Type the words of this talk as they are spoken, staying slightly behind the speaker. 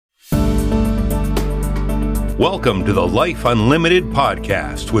Welcome to the Life Unlimited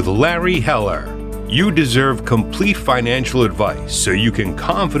podcast with Larry Heller. You deserve complete financial advice so you can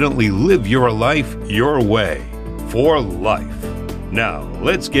confidently live your life your way for life. Now,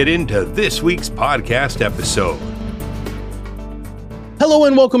 let's get into this week's podcast episode. Hello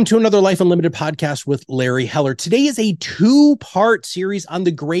and welcome to another Life Unlimited podcast with Larry Heller. Today is a two-part series on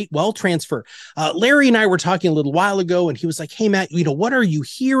the Great Wealth Transfer. Larry and I were talking a little while ago, and he was like, hey, Matt, what are you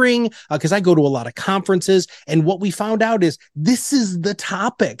hearing? Because I go to a lot of conferences, and what we found out is this is the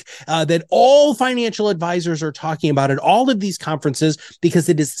topic that all financial advisors are talking about at all of these conferences, because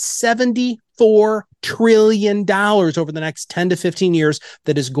it is $74 trillion over the next 10 to 15 years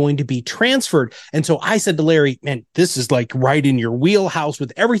that is going to be transferred. And so I said to Larry, man, this is like right in your wheelhouse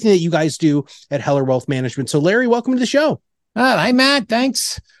with everything that you guys do at Heller Wealth Management. So Larry, welcome to the show. Hi, Matt.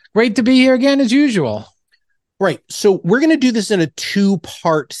 Thanks. Great to be here again as usual. Right. So we're going to do this in a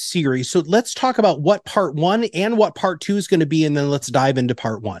two-part series. So let's talk about what part one and what part two is going to be, and then let's dive into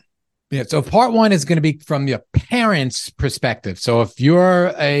part one. Yeah. So part one is going to be from your parents' perspective. So if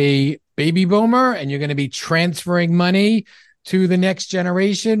you're a baby boomer and you're going to be transferring money to the next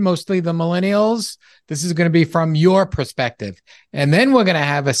generation, mostly the millennials, this is going to be from your perspective. And then we're going to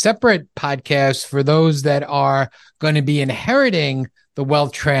have a separate podcast for those that are going to be inheriting the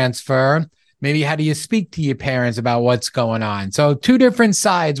wealth transfer. Maybe how do you speak to your parents about what's going on? So two different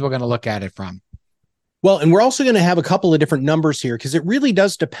sides we're going to look at it from. Well, and we're also going to have a couple of different numbers here because it really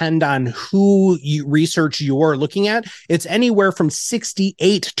does depend on who research you're looking at. It's anywhere from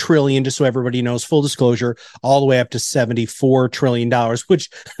 68 trillion, just so everybody knows, full disclosure, all the way up to $74 trillion, which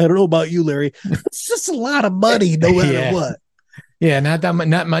I don't know about you, Larry. It's just a lot of money no matter what. Yeah, not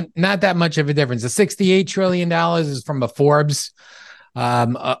that much of a difference. The $68 trillion is from a Forbes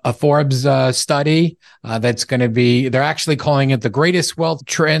study that's going to be, they're actually calling it the greatest wealth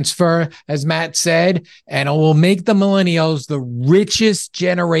transfer, as Matt said, and it will make the millennials the richest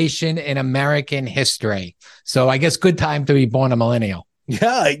generation in American history. So I guess good time to be born a millennial.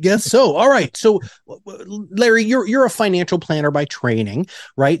 Yeah, I guess so. All right. So Larry, you're a financial planner by training,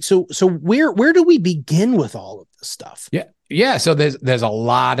 right? So where do we begin with all of this stuff? Yeah. So there's a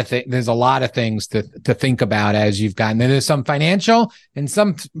lot of things to think about as you've gotten. There's some financial and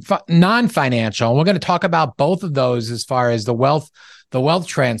some non-financial. And we're going to talk about both of those as far as the wealth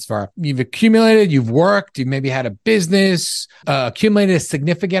transfer. You've accumulated, you've worked, you maybe had a business, accumulated a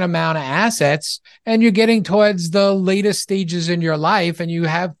significant amount of assets, and you're getting towards the latest stages in your life, and you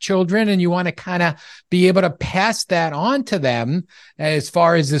have children, and you want to kind of be able to pass that on to them as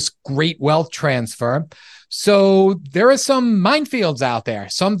far as this great wealth transfer. So there are some minefields out there,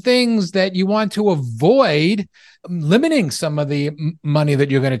 some things that you want to avoid limiting some of the money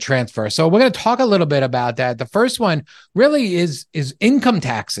that you're going to transfer. So we're going to talk a little bit about that. The first one really is income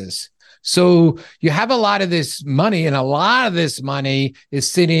taxes. So you have a lot of this money, and a lot of this money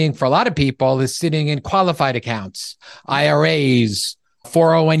is sitting, for a lot of people, is sitting in qualified accounts, IRAs,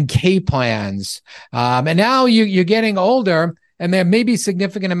 401k plans. And now you're getting older, and there may be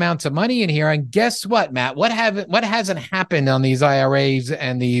significant amounts of money in here. And guess what, Matt? What hasn't happened on these IRAs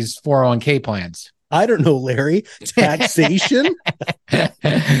and these 401k plans? I don't know, Larry. Taxation?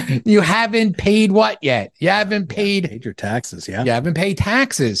 You haven't paid what yet? You haven't paid your taxes, yeah. You haven't paid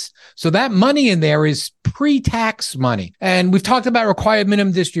taxes. So that money in there is pre-tax money. And we've talked about required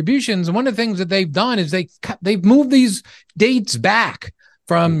minimum distributions. One of the things that they've done is they've moved these dates back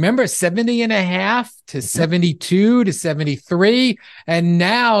from, remember, 70 and a half to 72 to 73. And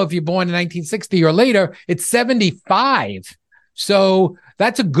now if you're born in 1960 or later, it's 75. So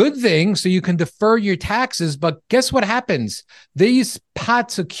that's a good thing. So you can defer your taxes. But guess what happens? These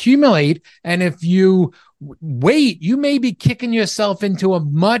pots accumulate. And if you wait, you may be kicking yourself into a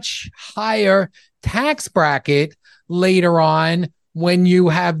much higher tax bracket later on when you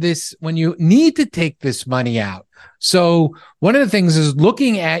need to take this money out. So one of the things is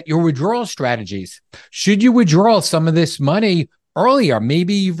looking at your withdrawal strategies. Should you withdraw some of this money earlier?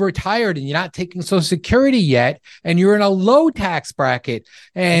 Maybe you've retired and you're not taking Social Security yet, and you're in a low tax bracket.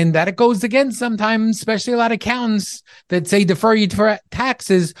 And that it goes against sometimes, especially a lot of accountants that say defer you for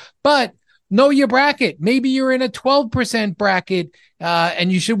taxes, but know your bracket. Maybe you're in a 12% bracket,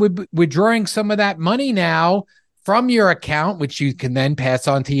 and you should be withdrawing some of that money now from your account, which you can then pass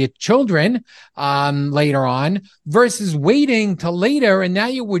on to your children later on, versus waiting till later. And now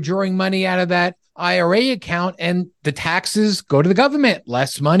you're withdrawing money out of that IRA account, and the taxes go to the government,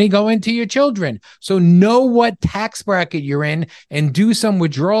 less money going to your children. So know what tax bracket you're in and do some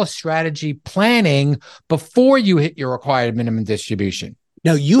withdrawal strategy planning before you hit your required minimum distribution.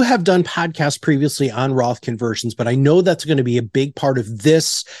 Now, you have done podcasts previously on Roth conversions, but I know that's going to be a big part of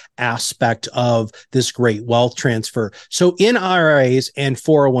this aspect of this great wealth transfer. So in IRAs and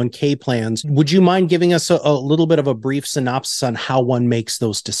 401k plans, would you mind giving us a little bit of a brief synopsis on how one makes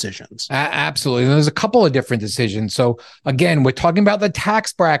those decisions? Absolutely. There's a couple of different decisions. So again, we're talking about the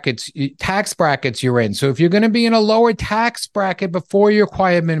tax brackets you're in. So if you're going to be in a lower tax bracket before you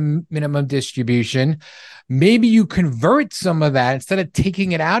acquire minimum distribution, maybe you convert some of that instead of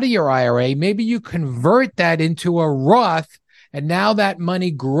taking it out of your IRA. Maybe you convert that into a Roth, and now that money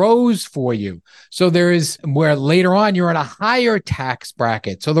grows for you. So there is where later on you're in a higher tax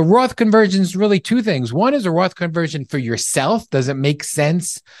bracket. So the Roth conversion is really two things. One is a Roth conversion for yourself. Does it make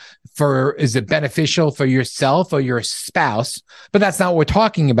sense? Is it beneficial for yourself or your spouse? But that's not what we're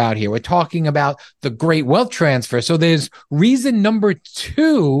talking about here. We're talking about the great wealth transfer. So there's reason number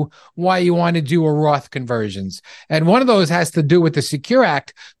two why you want to do a Roth conversions. And one of those has to do with the Secure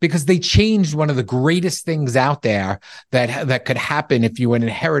Act, because they changed one of the greatest things out there that could happen if you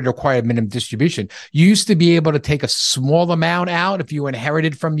inherit required minimum distribution. You used to be able to take a small amount out if you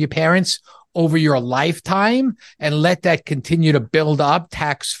inherited from your parents over your lifetime and let that continue to build up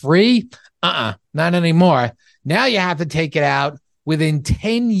tax-free. Not anymore. Now you have to take it out within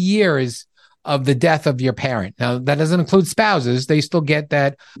 10 years of the death of your parent. Now, that doesn't include spouses. They still get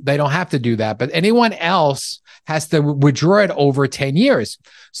that. They don't have to do that. But anyone else has to withdraw it over 10 years.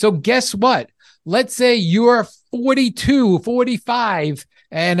 So guess what? Let's say you're 42, 45,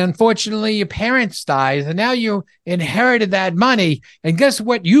 and unfortunately your parents dies, and now you inherited that money. And guess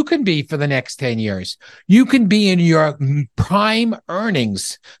what you can be for the next 10 years? You can be in your prime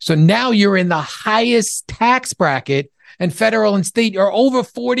earnings. So now you're in the highest tax bracket, and federal and state are over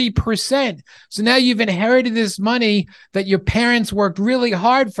 40%. So now you've inherited this money that your parents worked really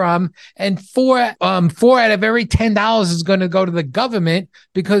hard from, and four out of every $10 is going to go to the government,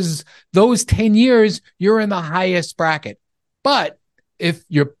 because those 10 years you're in the highest bracket. But if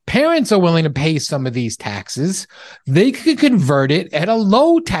your parents are willing to pay some of these taxes, they could convert it at a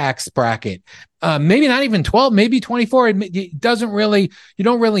low tax bracket. Maybe not even 12, maybe 24. You don't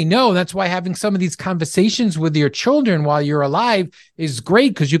really know. That's why having some of these conversations with your children while you're alive is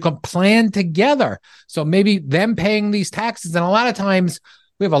great, because you can plan together. So maybe them paying these taxes. And a lot of times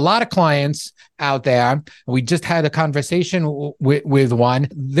we have a lot of clients out there. We just had a conversation with one.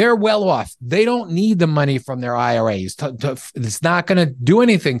 They're well off. They don't need the money from their IRAs. It's not going to do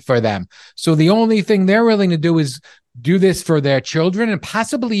anything for them. So the only thing they're willing to do is do this for their children and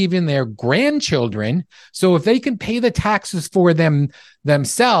possibly even their grandchildren. So if they can pay the taxes for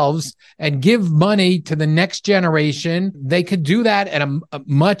themselves and give money to the next generation, they could do that at a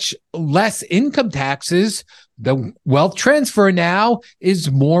much less income taxes. The wealth transfer now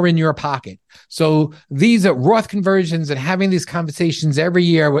is more in your pocket. So these are Roth conversions, and having these conversations every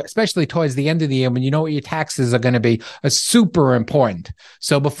year, especially towards the end of the year when you know what your taxes are going to be, are super important.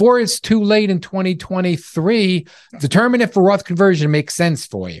 So before it's too late in 2023, determine if a Roth conversion makes sense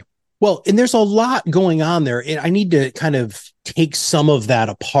for you. Well, and there's a lot going on there, and I need to kind of take some of that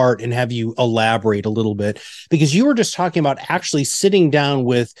apart and have you elaborate a little bit, because you were just talking about actually sitting down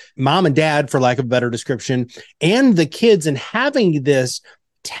with mom and dad, for lack of a better description, and the kids, and having this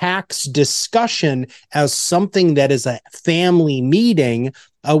tax discussion as something that is a family meeting,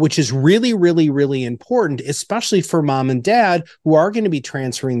 which is really, really, really important, especially for mom and dad who are going to be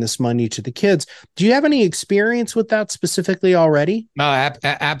transferring this money to the kids. Do you have any experience with that specifically already? No,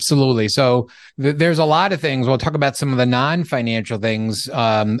 absolutely. So there's a lot of things. We'll talk about some of the non-financial things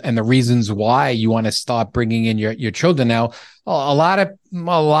and the reasons why you want to start bringing in your children. Now, a lot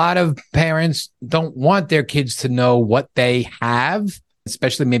of parents don't want their kids to know what they have,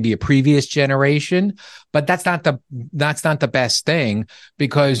 especially maybe a previous generation, but that's not the best thing,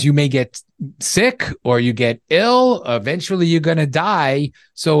 because you may get sick or you get ill. Eventually you're going to die.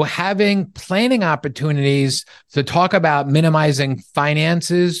 So having planning opportunities to talk about minimizing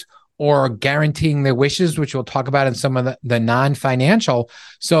finances or guaranteeing their wishes, which we'll talk about in some of the non-financial.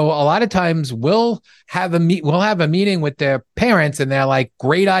 So a lot of times we'll have a meeting with their parents, and they're like,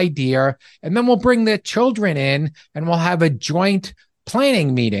 great idea. And then we'll bring their children in, and we'll have a joint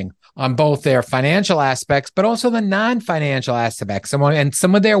planning meeting on both their financial aspects, but also the non-financial aspects and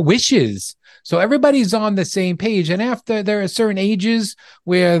some of their wishes. So everybody's on the same page. And after there are certain ages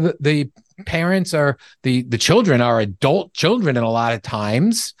where the parents are the children are adult children in a lot of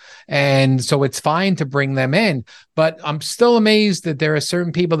times. And so it's fine to bring them in. But I'm still amazed that there are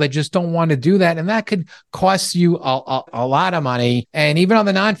certain people that just don't want to do that. And that could cost you a lot of money. And even on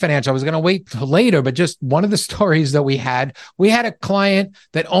the non-financial, I was going to wait till later, but just one of the stories that we had a client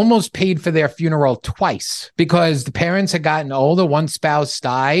that almost paid for their funeral twice because the parents had gotten older. One spouse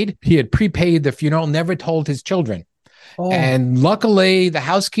died. He had prepaid the funeral, never told his children. Oh. And luckily, the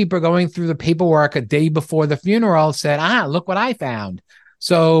housekeeper going through the paperwork a day before the funeral said, look what I found.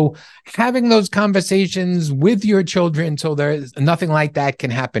 So having those conversations with your children so there's nothing like that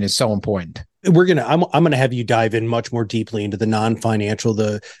can happen is so important. I'm gonna have you dive in much more deeply into the non-financial,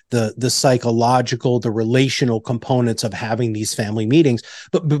 the psychological, the relational components of having these family meetings.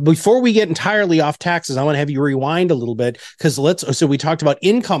 But before we get entirely off taxes, I want to have you rewind a little bit because so we talked about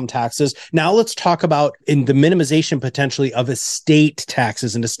income taxes. Now let's talk about in the minimization potentially of estate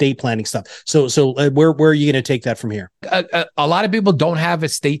taxes and estate planning stuff. So where are you going to take that from here? A lot of people don't have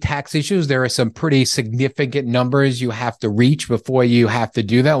estate tax issues. There are some pretty significant numbers you have to reach before you have to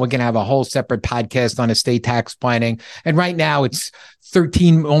do that. We're going to have a whole separate podcast on estate tax planning. And right now it's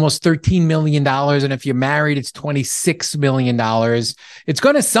almost $13 million. And if you're married, it's $26 million. It's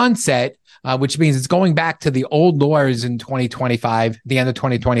going to sunset, which means it's going back to the old laws in 2025, the end of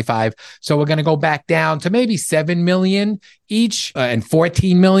 2025. So we're going to go back down to maybe 7 million each and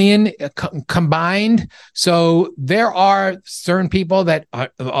 14 million combined. So there are certain people that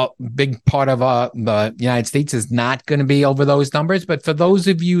a big part of the United States is not going to be over those numbers. But for those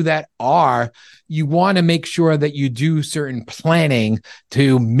of you that are, you want to make sure that you do certain planning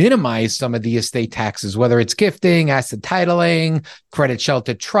to minimize some of the estate taxes, whether it's gifting, asset titling, credit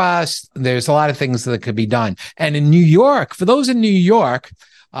shelter trust. There's a lot of things that could be done. And in New York, for those in New York,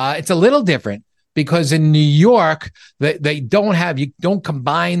 it's a little different. Because in New York, you don't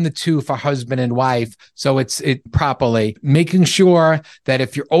combine the two for husband and wife. So it's properly making sure that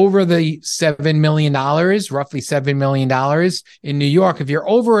if you're over the $7 million, roughly $7 million in New York, if you're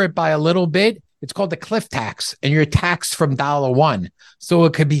over it by a little bit, it's called the cliff tax and you're taxed from dollar one. So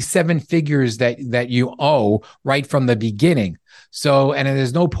it could be 7 figures that you owe right from the beginning. So, and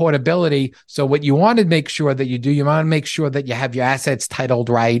there's no portability. So what you want to make sure that you do, you want to make sure that you have your assets titled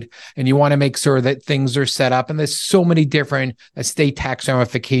right. And you want to make sure that things are set up. And there's so many different estate tax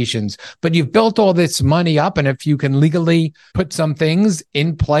ramifications, but you've built all this money up. And if you can legally put some things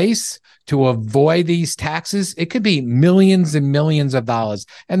in place to avoid these taxes, it could be millions and millions of dollars.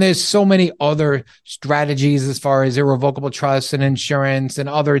 And there's so many other strategies as far as irrevocable trust and insurance and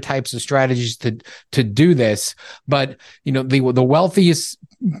other types of strategies to do this. But, the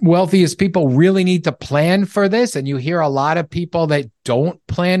wealthiest people really need to plan for this. And you hear a lot of people that don't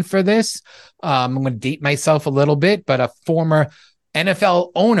plan for this. I'm going to date myself a little bit, but a former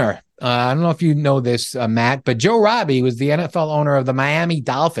NFL owner, I don't know if you know this, Matt, but Joe Robbie was the NFL owner of the Miami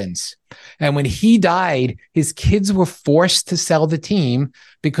Dolphins. And when he died, his kids were forced to sell the team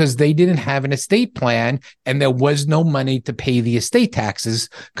because they didn't have an estate plan and there was no money to pay the estate taxes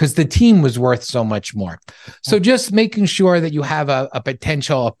because the team was worth so much more. So just making sure that you have a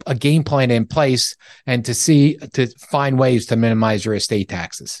game plan in place and to find ways to minimize your estate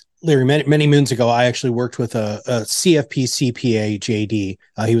taxes. Larry, many moons ago, I actually worked with a CFP CPA, JD.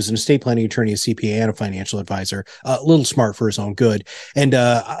 He was an estate planning attorney, a CPA, and a financial advisor, a little smart for his own good. And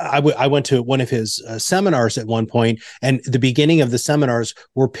I went to one of his seminars at one point, and the beginning of the seminars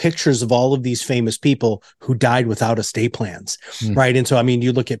were pictures of all of these famous people who died without estate plans, right? And so,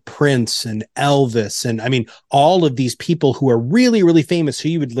 you look at Prince and Elvis, and all of these people who are really, really famous, who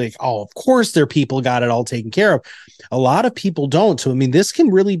you would like, oh, of course their people got it all taken care of. A lot of people don't. So, this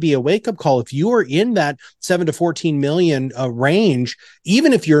can really be a wake-up call. If you are in that 7 to 14 million range,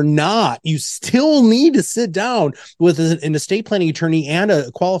 even if you're not, you still need to sit down with an estate planning attorney and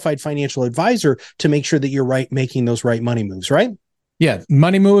a qualified financial advisor to make sure that you're making those right money moves, right? Yeah,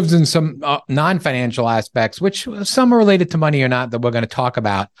 money moves and some non-financial aspects, which some are related to money or not, that we're going to talk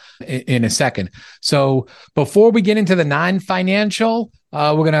about in a second. So before we get into the non-financial,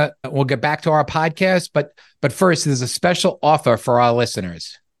 we'll get back to our podcast, but first, there's a special offer for our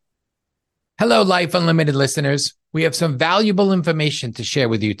listeners. Hello, Life Unlimited listeners. We have some valuable information to share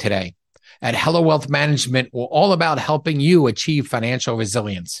with you today. At Hello Wealth Management, we're all about helping you achieve financial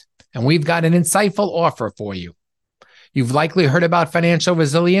resilience. And we've got an insightful offer for you. You've likely heard about financial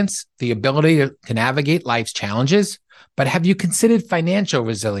resilience, the ability to navigate life's challenges. But have you considered financial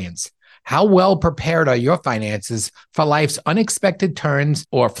resilience? How well prepared are your finances for life's unexpected turns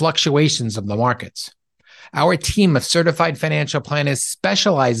or fluctuations of the markets? Our team of certified financial planners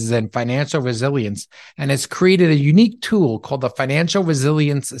specializes in financial resilience and has created a unique tool called the Financial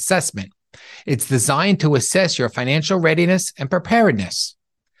Resilience Assessment. It's designed to assess your financial readiness and preparedness.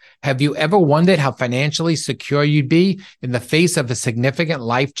 Have you ever wondered how financially secure you'd be in the face of a significant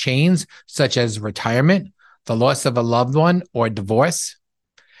life change, such as retirement, the loss of a loved one, or divorce?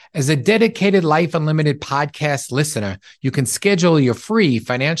 As a dedicated Life Unlimited podcast listener, you can schedule your free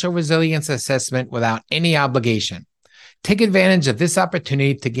financial resilience assessment without any obligation. Take advantage of this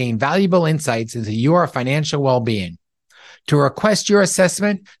opportunity to gain valuable insights into your financial well-being. To request your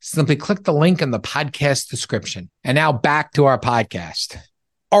assessment, simply click the link in the podcast description. And now back to our podcast.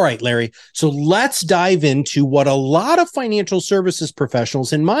 All right, Larry. So let's dive into what a lot of financial services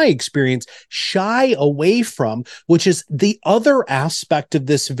professionals, in my experience, shy away from, which is the other aspect of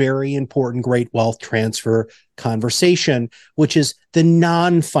this very important great wealth transfer conversation, which is the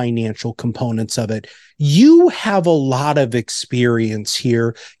non-financial components of it. You have a lot of experience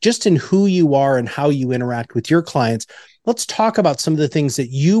here just in who you are and how you interact with your clients. Let's talk about some of the things that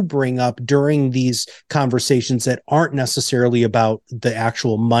you bring up during these conversations that aren't necessarily about the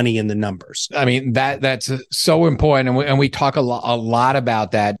actual money and the numbers. I mean, that's so important. And we talk a lot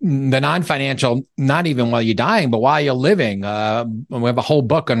about that. The non-financial, not even while you're dying, but while you're living. We have a whole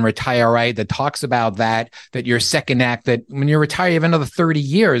book on Retire Right that talks about that your second act, that when you retire, you have another 30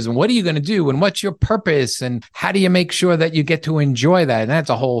 years. And what are you going to do? And what's your purpose? And how do you make sure that you get to enjoy that? And that's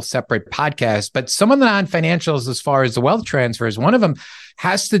a whole separate podcast. But some of the non-financials, as far as the wealth transfers, one of them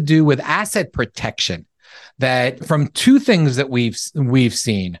has to do with asset protection, that from two things that we've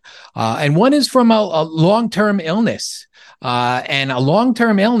seen. And one is from a long-term illness. And a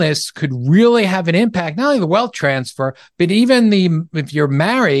long-term illness could really have an impact, not only the wealth transfer, but even if you're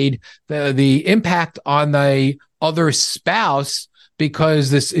married, the impact on the other spouse,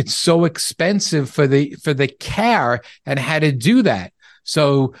 because it's so expensive for the care and how to do that.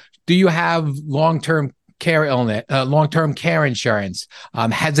 So do you have long-term care insurance?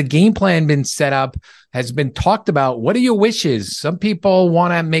 Has a game plan been set up? Has been talked about? What are your wishes? Some people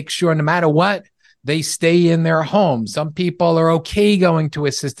want to make sure no matter what, they stay in their home. Some people are okay going to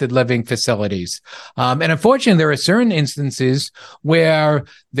assisted living facilities. And unfortunately, there are certain instances where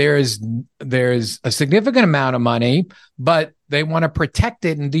there's a significant amount of money, but they want to protect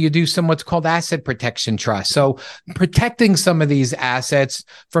it. And do you do what's called asset protection trust? So protecting some of these assets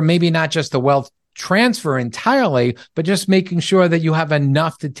from maybe not just the wealth transfer entirely, but just making sure that you have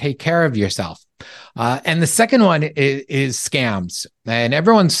enough to take care of yourself. And the second one is scams, and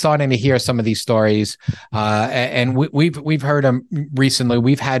everyone's starting to hear some of these stories. And we've heard them recently.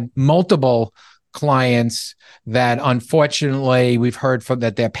 We've had multiple clients that, unfortunately, we've heard from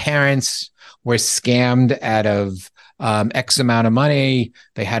that their parents were scammed out of X amount of money.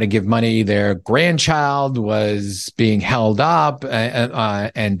 They had to give money. Their grandchild was being held up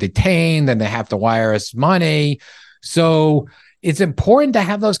and detained, and they have to wire us money. So it's important to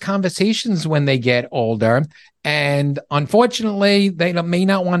have those conversations when they get older. And unfortunately, they may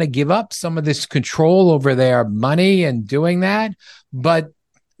not want to give up some of this control over their money and doing that, but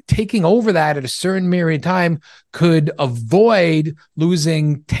taking over that at a certain period of time could avoid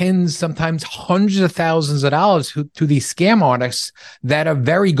losing tens, sometimes hundreds of thousands of dollars to these scam artists that are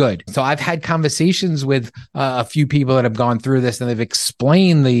very good. So I've had conversations with a few people that have gone through this, and they've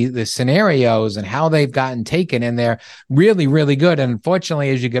explained the scenarios and how they've gotten taken, and they're really, really good. And unfortunately,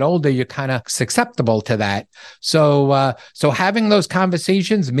 as you get older, you're kind of susceptible to that. So having those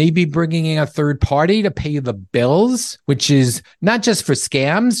conversations, maybe bringing in a third party to pay the bills, which is not just for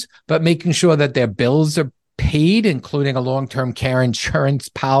scams, but making sure that their bills are paid, including a long-term care insurance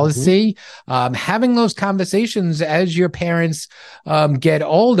policy. Having those conversations as your parents get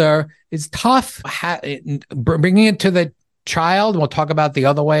older is tough. Bringing it to the child, we'll talk about the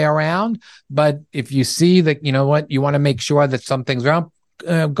other way around. But if you see that, you know what, you want to make sure that something's wrong,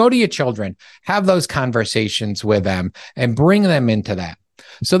 go to your children, have those conversations with them, and bring them into that.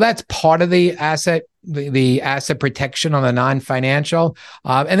 So that's part of the asset protection on the non-financial.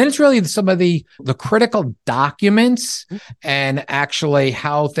 And then it's really some of the critical documents and actually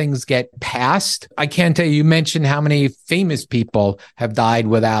how things get passed. I can't tell you, you mentioned how many famous people have died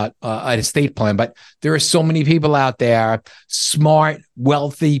without an estate plan, but there are so many people out there, smart,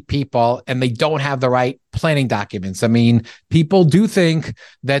 wealthy people, and they don't have the right planning documents. I mean, people do think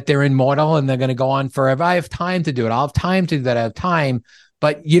that they're immortal and they're going to go on forever. I have time to do it. I'll have time to do that. I have time.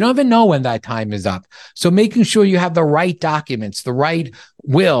 But you don't even know when that time is up. So making sure you have the right documents, the right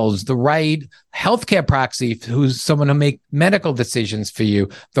wills, the right healthcare proxy, who's someone to make medical decisions for you,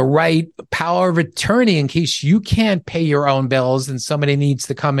 the right power of attorney in case you can't pay your own bills and somebody needs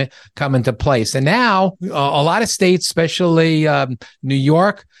to come into place. And now a lot of states, especially New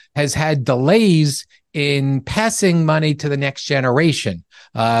York, has had delays in passing money to the next generation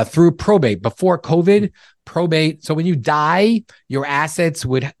through probate. Before COVID, probate. So when you die, your assets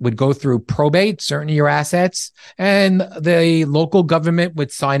would go through probate, certainly your assets, and the local government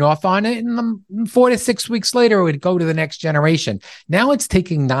would sign off on it. And 4 to 6 weeks later, it would go to the next generation. Now it's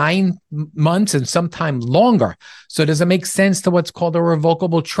taking 9 months and sometimes longer. So does it make sense to what's called a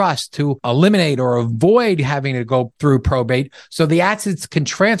revocable trust to eliminate or avoid having to go through probate so the assets can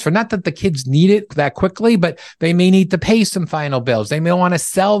transfer? Not that the kids need it that quickly, but they may need to pay some final bills. They may want to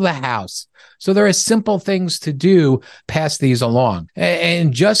sell the house. So there are simple things to do, pass these along.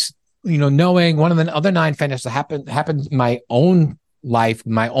 And just, knowing one of the other 9 financials happened in my own life,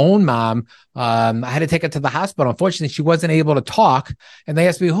 my own mom, I had to take her to the hospital. Unfortunately, she wasn't able to talk. And they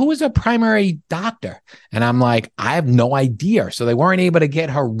asked me, who was her primary doctor? And I'm like, I have no idea. So they weren't able to get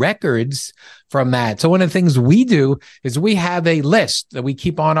her records from that. So one of the things we do is we have a list that we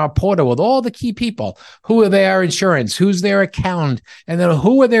keep on our portal with all the key people. Who are their insurance? Who's their accountant? And then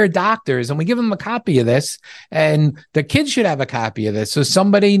who are their doctors? And we give them a copy of this. And the kids should have a copy of this. So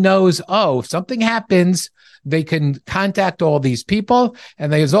somebody knows, if something happens, they can contact all these people.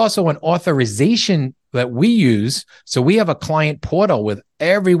 And there's also an authorization that we use. So we have a client portal with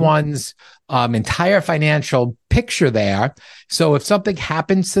everyone's entire financial picture there. So if something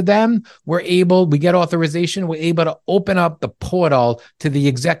happens to them, we get authorization. We're able to open up the portal to the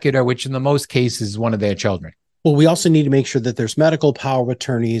executor, which in the most cases is one of their children. Well, we also need to make sure that there's medical power of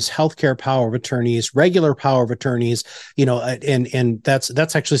attorneys, healthcare power of attorneys, regular power of attorneys, and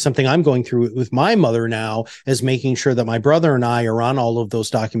that's actually something I'm going through with my mother now, is making sure that my brother and I are on all of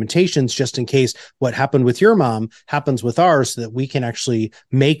those documentations, just in case what happened with your mom happens with ours, so that we can actually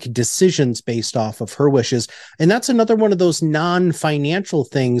make decisions based off of her wishes. And that's another one of those non-financial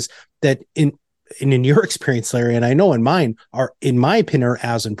things that in your experience, Larry, and I know in mine, are, in my opinion, are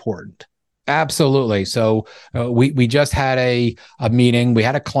as important. Absolutely. So we just had a meeting. We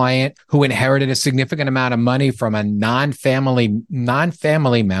had a client who inherited a significant amount of money from a non-family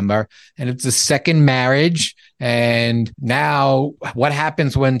member, and it's a second marriage. And now what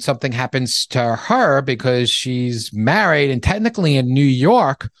happens when something happens to her, because she's married, and technically in New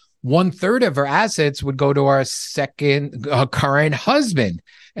York, 1/3 of her assets would go to her current husband.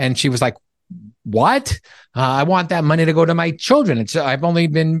 And she was like, what? I want that money to go to my children. I've only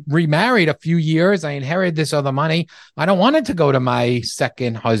been remarried a few years. I inherited this other money. I don't want it to go to my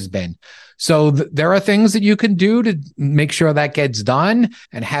second husband. So there are things that you can do to make sure that gets done,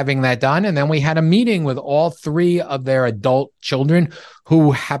 and having that done. And then we had a meeting with all 3 of their adult children,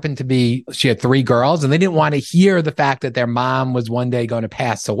 who happened to be, she had 3 girls, and they didn't want to hear the fact that their mom was one day going to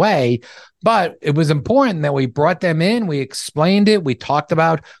pass away. But it was important that we brought them in. We explained it. We talked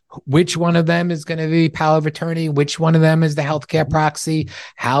about which one of them is going to be power of attorney, which one of them is the healthcare proxy,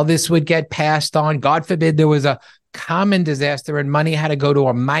 how this would get passed on. God forbid there was a common disaster and money had to go to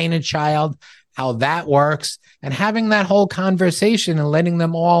a minor child, how that works. And having that whole conversation and letting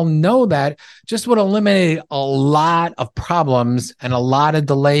them all know that just would eliminate a lot of problems and a lot of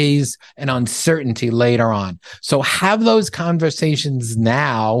delays and uncertainty later on. So have those conversations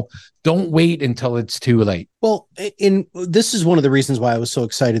now. Don't wait until it's too late. Well, this is one of the reasons why I was so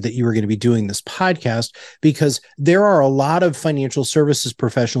excited that you were going to be doing this podcast, because there are a lot of financial services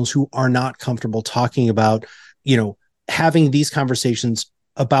professionals who are not comfortable talking about, having these conversations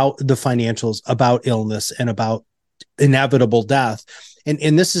about the financials, about illness, and about inevitable death.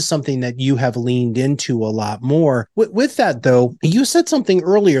 And this is something that you have leaned into a lot more. With that, though, you said something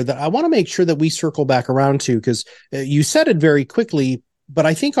earlier that I want to make sure that we circle back around to, because you said it very quickly, but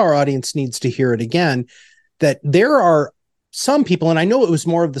I think our audience needs to hear it again, that there are some people, and I know it was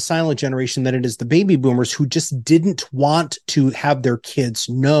more of the silent generation than it is the baby boomers, who just didn't want to have their kids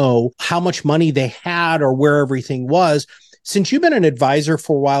know how much money they had or where everything was. Since you've been an advisor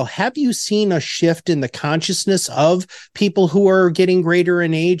for a while, have you seen a shift in the consciousness of people who are getting greater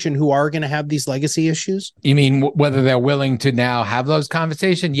in age and who are going to have these legacy issues? You mean whether they're willing to now have those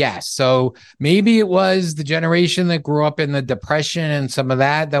conversations? Yes. So maybe it was the generation that grew up in the Depression and some of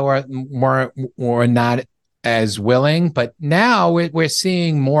that were not as willing, but now we're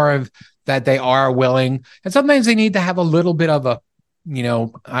seeing more of that. They are willing, and sometimes they need to have a little bit of a, I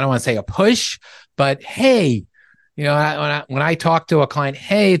don't want to say a push, but hey, when I talk to a client,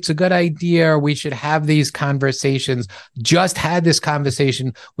 hey, it's a good idea, we should have these conversations. Just had this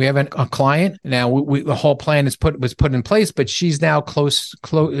conversation. We have a client now. The whole plan was put in place, but she's now close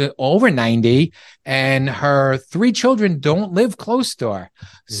over 90, and her 3 children don't live close to her.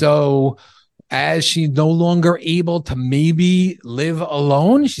 So as she's no longer able to maybe live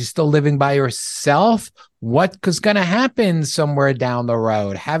alone, she's still living by herself. What is going to happen somewhere down the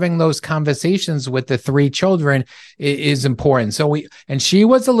road? Having those conversations with the three children is important. She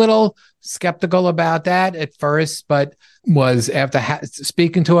was a little skeptical about that at first, but was after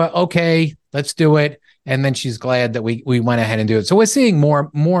speaking to her, okay, let's do it. And then she's glad that we went ahead and do it. So we're seeing more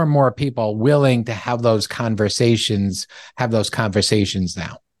and more people willing to have those conversations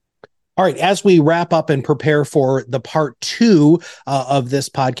now. All right. As we wrap up and prepare for the part 2 of this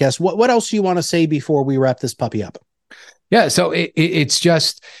podcast, what else do you want to say before we wrap this puppy up? Yeah. So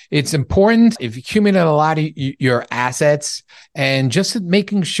it's important if you accumulate a lot of your assets and just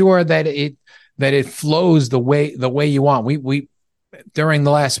making sure that it flows the way you want. We during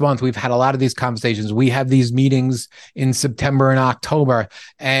the last month, we've had a lot of these conversations. We have these meetings in September and October.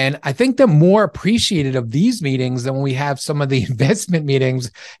 And I think they're more appreciated of these meetings than when we have some of the investment meetings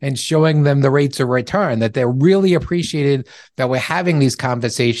and showing them the rates of return, that they're really appreciated that we're having these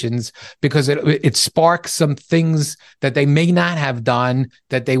conversations because it sparks some things that they may not have done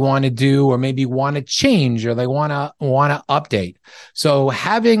that they want to do or maybe want to change or they want to update. So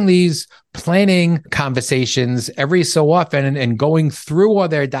having these planning conversations every so often and going through all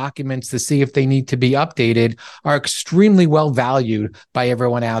their documents to see if they need to be updated are extremely well valued by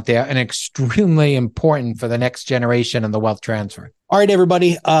everyone out there and extremely important for the next generation and the wealth transfer. All right,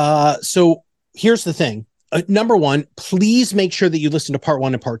 everybody. So here's the thing. Number one, please make sure that you listen to part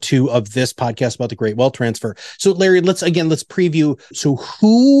 1 and part 2 of this podcast about the great wealth transfer. So Larry, let's preview. So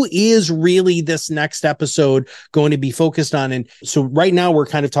who is really this next episode going to be focused on? And so right now we're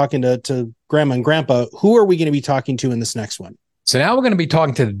kind of talking to grandma and grandpa. Who are we going to be talking to in this next one? So now we're going to be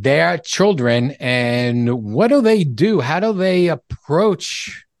talking to their children and what do they do? How do they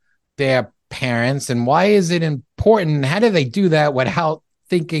approach their parents and why is it important? How do they do that without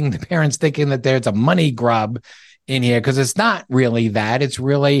the parents thinking that there's a money grab in here? Because it's not really that. It's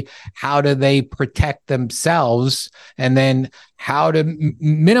really how do they protect themselves and then how to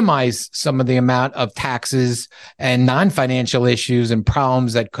minimize some of the amount of taxes and non-financial issues and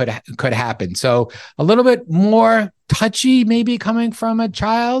problems that could happen. So a little bit more touchy maybe coming from a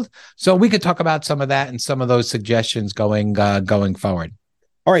child. So we could talk about some of that and some of those suggestions going forward.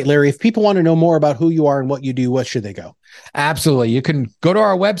 All right, Larry, if people want to know more about who you are and what you do, what should they go? Absolutely. You can go to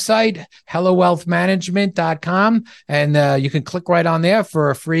our website, hellowealthmanagement.com, and you can click right on there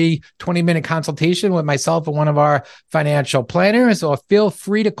for a free 20-minute consultation with myself and one of our financial planners, or feel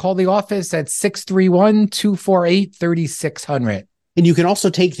free to call the office at 631-248-3600. And you can also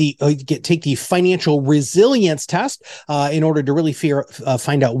take the financial resilience test in order to really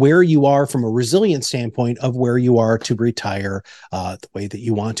find out where you are from a resilience standpoint of where you are to retire the way that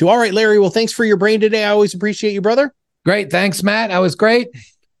you want to. All right, Larry. Well, thanks for your brain today. I always appreciate you, brother. Great. Thanks, Matt. That was great.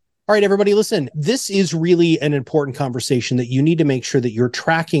 All right, everybody, listen, this is really an important conversation that you need to make sure that you're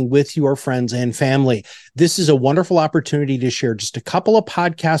tracking with your friends and family. This is a wonderful opportunity to share just a couple of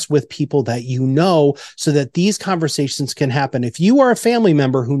podcasts with people that you know so that these conversations can happen. If you are a family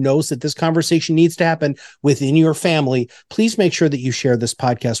member who knows that this conversation needs to happen within your family, please make sure that you share this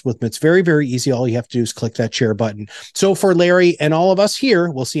podcast with them. It's very, very easy. All you have to do is click that share button. So for Larry and all of us here,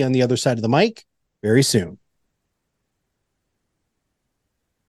 we'll see you on the other side of the mic very soon.